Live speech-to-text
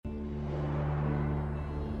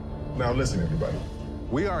Now listen, everybody.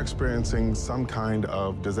 We are experiencing some kind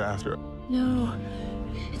of disaster. No,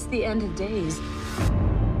 it's the end of days.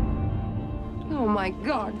 Oh my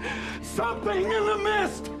God. Something in the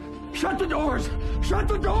mist! Shut the doors! Shut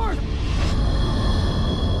the doors!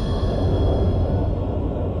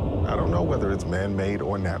 I don't know whether it's man-made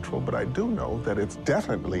or natural, but I do know that it's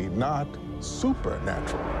definitely not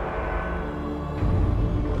supernatural.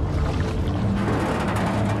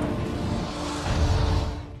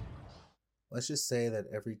 Let's just say that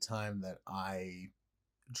every time that I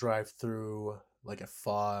drive through like a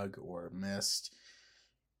fog or a mist,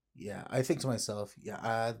 yeah, I think to myself,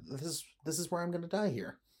 this is where I'm gonna die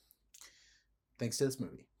here. Thanks to this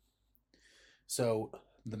movie. So,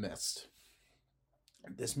 The Mist.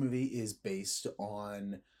 This movie is based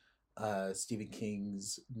on Stephen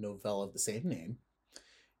King's novella of the same name,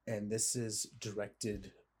 and this is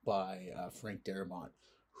directed by Frank Darabont,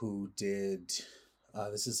 who did.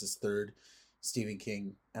 This is his third Stephen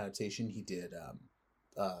King adaptation. He did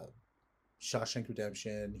Shawshank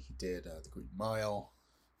Redemption. He did The Green Mile,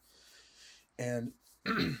 and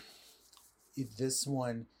this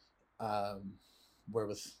one, where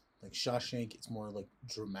with like Shawshank, it's more like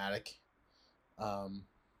dramatic,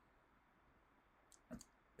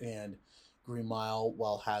 and Green Mile,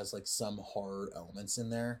 while has like some horror elements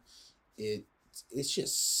in there, it's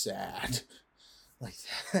just sad. Like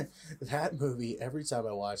that movie, every time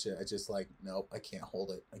I watch it, I just like, nope, I can't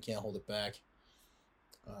hold it. I can't hold it back.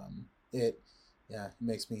 It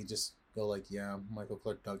makes me just go like, yeah, Michael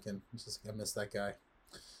Clark Duncan. It's just, I miss that guy.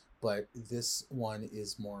 But this one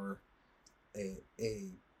is more a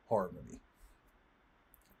horror movie.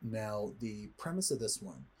 Now, the premise of this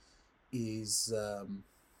one is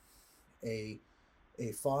a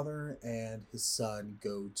father and his son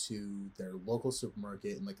go to their local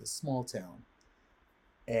supermarket in like a small town.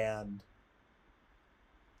 And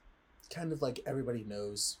kind of like everybody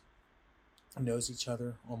knows each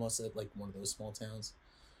other, almost at like one of those small towns.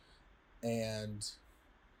 And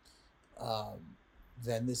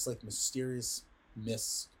then this like mysterious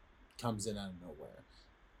mist comes in out of nowhere,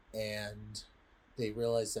 and they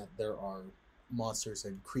realize that there are monsters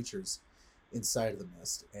and creatures inside of the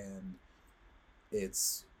mist, and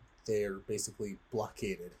they're basically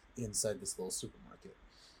blockaded inside this little supermarket.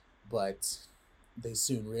 But they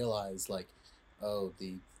soon realize, like, oh,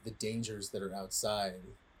 the dangers that are outside,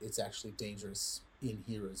 it's actually dangerous in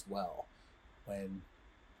here as well. When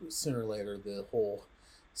sooner or later the whole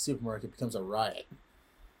supermarket becomes a riot.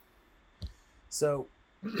 So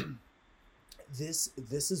this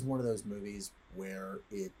is one of those movies where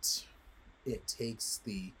it takes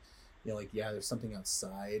the, like, yeah, there's something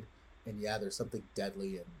outside, and yeah, there's something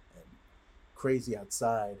deadly and crazy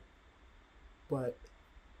outside, but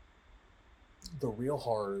the real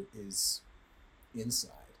horror is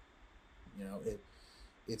inside.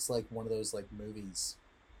 It's like one of those like movies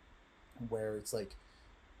where it's like,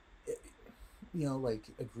 like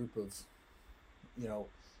a group of,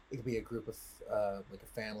 it could be a group of like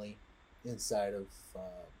a family inside of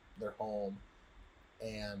their home,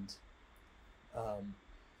 and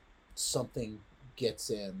something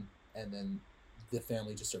gets in, and then the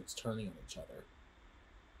family just starts turning on each other.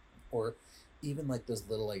 Or even like those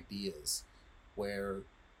little ideas where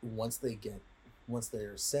once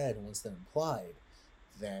they're said and once they're implied,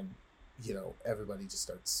 then everybody just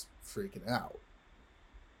starts freaking out.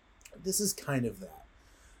 This is kind of that.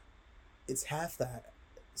 It's half that,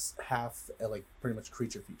 half like pretty much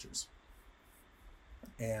creature features,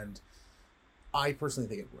 and I personally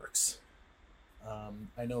think it works.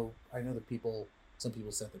 I know that some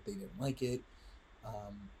people said that they didn't like it.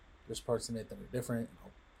 There's parts in it that are different, and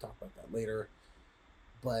I'll talk about that later.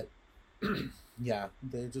 But yeah,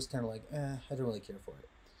 they're just kind of like, I don't really care for it.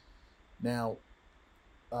 Now,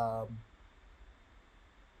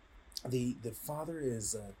 the father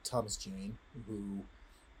is Thomas Jane, who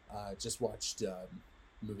just watched a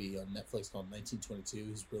movie on Netflix called 1922.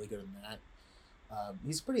 He's really good in that.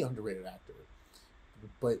 He's a pretty underrated actor,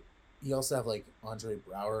 but you also have like Andre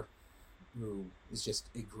Braugher, who is just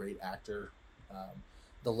a great actor.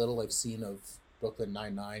 The little I've seen of Brooklyn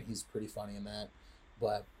Nine-Nine, he's pretty funny in that.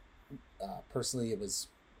 But personally, it was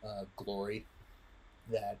Glory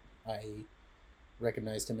that I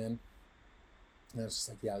recognized him in, and I was just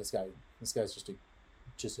like, yeah, this guy's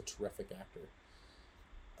just a terrific actor.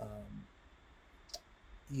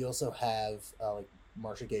 You also have like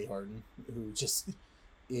Marcia Gay Harden, who just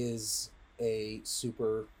is a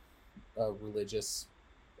super religious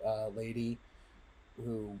lady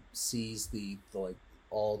who sees the like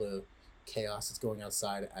all the chaos that's going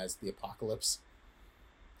outside as the apocalypse,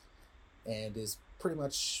 and is pretty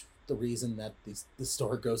much the reason that the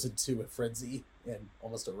store goes into a frenzy and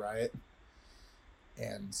almost a riot.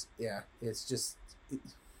 And yeah, it's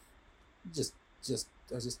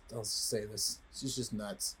I'll just say this. She's just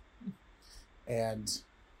nuts. And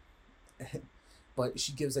but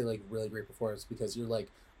she gives a like really great performance, because you're like,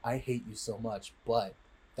 I hate you so much, but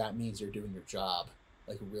that means you're doing your job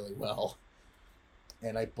like really well.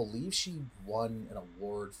 And I believe she won an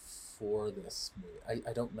award for this movie.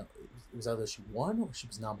 I don't know. It was either she won or she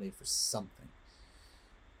was nominated for something.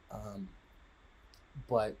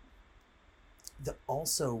 But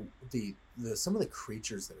also the some of the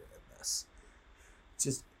creatures that are in this,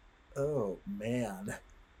 just, oh man,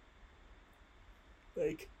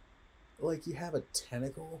 like you have a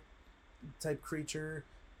tentacle type creature,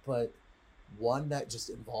 but one that just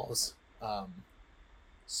involves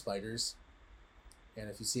spiders. And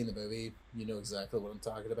if you've seen the movie, you know exactly what I'm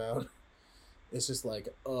talking about. It's just like,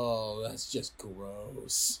 oh, that's just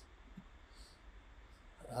gross.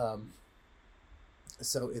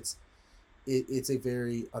 So it's a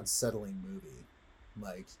very unsettling movie.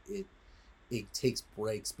 Like it takes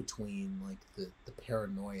breaks between like the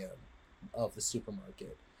paranoia of the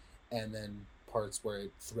supermarket, and then parts where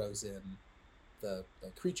it throws in the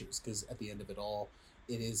creatures, because at the end of it all,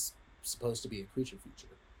 it is supposed to be a creature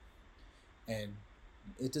feature, and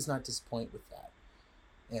it does not disappoint with that,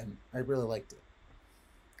 and I really liked it.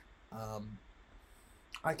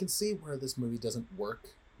 I can see where this movie doesn't work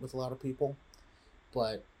with a lot of people,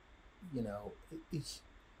 but you know,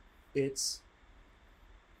 it's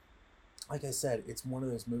like I said, it's one of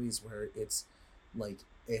those movies where it's like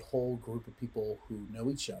a whole group of people who know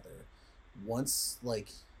each other. Once like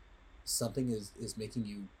something is making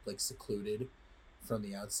you like secluded from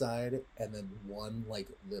the outside, and then one like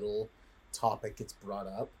little topic gets brought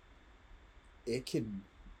up, it can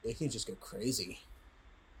just go crazy,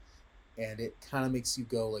 and it kind of makes you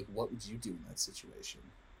go like, what would you do in that situation?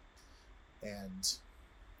 And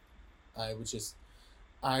I would just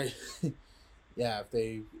yeah,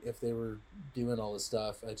 if they were doing all this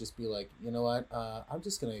stuff, I'd just be like, you know what, I'm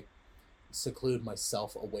just gonna seclude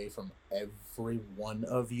myself away from every one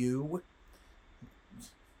of you.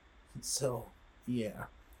 So yeah,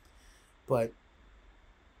 but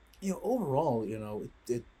you know, overall, you know,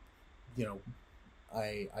 it you know,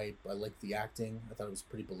 I liked the acting. I thought it was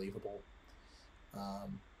pretty believable.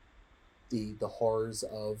 The horrors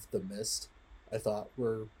of The Mist, I thought,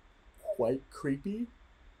 were quite creepy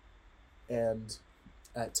and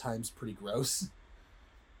at times pretty gross.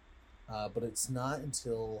 But it's not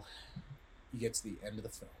until you get to the end of the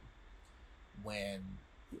film when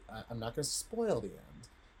I'm not going to spoil the end,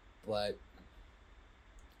 but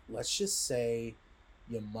let's just say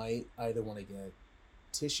you might either want to get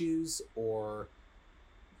tissues, or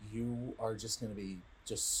you are just going to be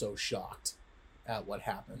just so shocked at what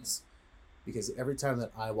happens, because every time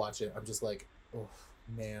that I watch it, I'm just like, oh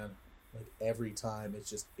man, like every time it's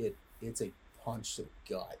just it's a punch to the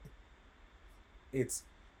gut. It's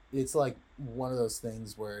like one of those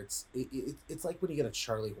things where it's like when you get a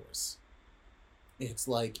Charlie horse. It's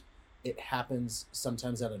like it happens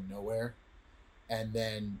sometimes out of nowhere, and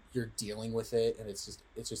then you're dealing with it, and it's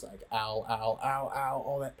just like ow, ow, ow, ow,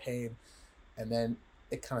 all that pain, and then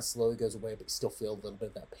it kind of slowly goes away, but you still feel a little bit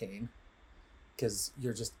of that pain, because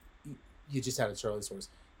you just had a Charlie's horse.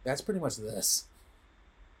 That's pretty much this,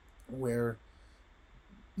 where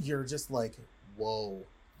you're just like, whoa,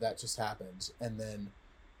 that just happened, and then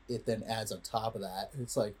it then adds on top of that, and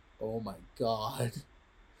it's like, oh my god,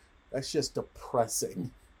 that's just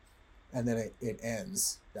depressing, and then it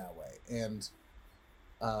ends that way. And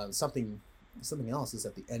something else is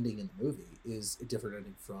that the ending in the movie is a different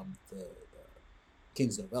ending from the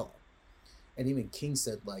King's novella, and even King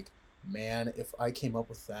said, like, man, if I came up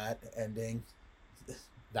with that ending,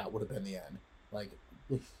 that would have been the end. Like,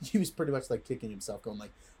 he was pretty much like kicking himself, going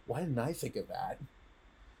like, why didn't I think of that?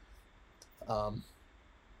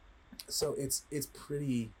 So it's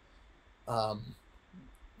pretty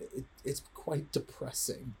it's quite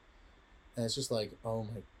depressing, and it's just like, oh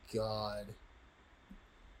my god,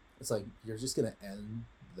 it's like, you're just gonna end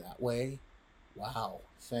that way? Wow,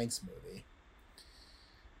 thanks, movie.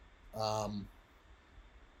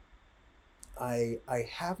 I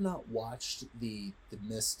have not watched the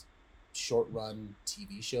Mist short run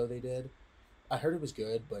TV show they did. I heard it was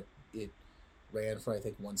good, but it ran for I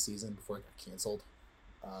think one season before it got canceled.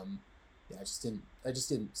 Yeah, I just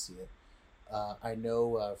didn't see it. I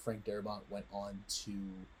know Frank Darabont went on to,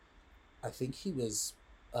 I think he was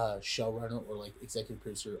showrunner or like executive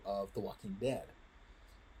producer of The Walking Dead,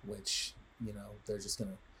 which, you know, they're just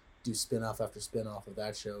gonna do spin-off after spin-off of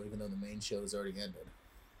that show, even though the main show has already ended.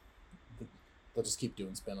 they'll just keep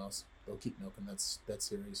doing spinoffs. They'll keep milking that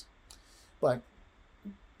series. But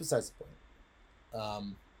besides the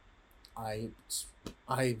point,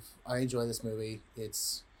 I enjoy this movie.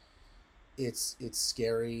 It's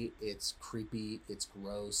scary, it's creepy, it's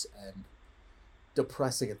gross, and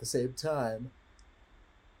depressing at the same time.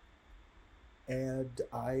 And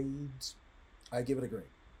I give it a grade.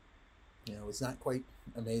 You know, it's not quite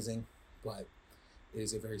amazing, but it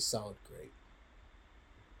is a very solid grade.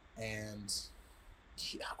 And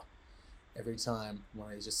yeah, every time when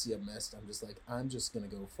I just see a mist, I'm just like, I'm just gonna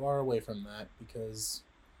go far away from that, because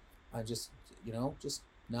I'm just, you know, just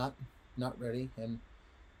not ready and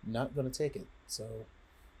not gonna take it. So,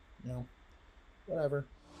 you know, whatever.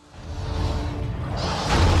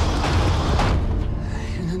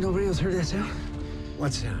 Nobody else heard that sound?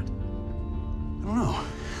 What sound? I don't know.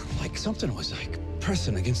 Like something was like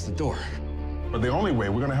pressing against the door. But the only way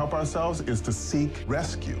we're going to help ourselves is to seek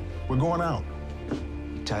rescue. We're going out.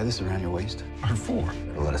 You tie this around your waist? Or for?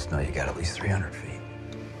 It'll let us know you got at least 300 feet.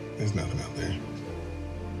 There's nothing out there.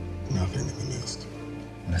 Nothing in the mist.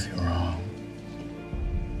 What if you're wrong?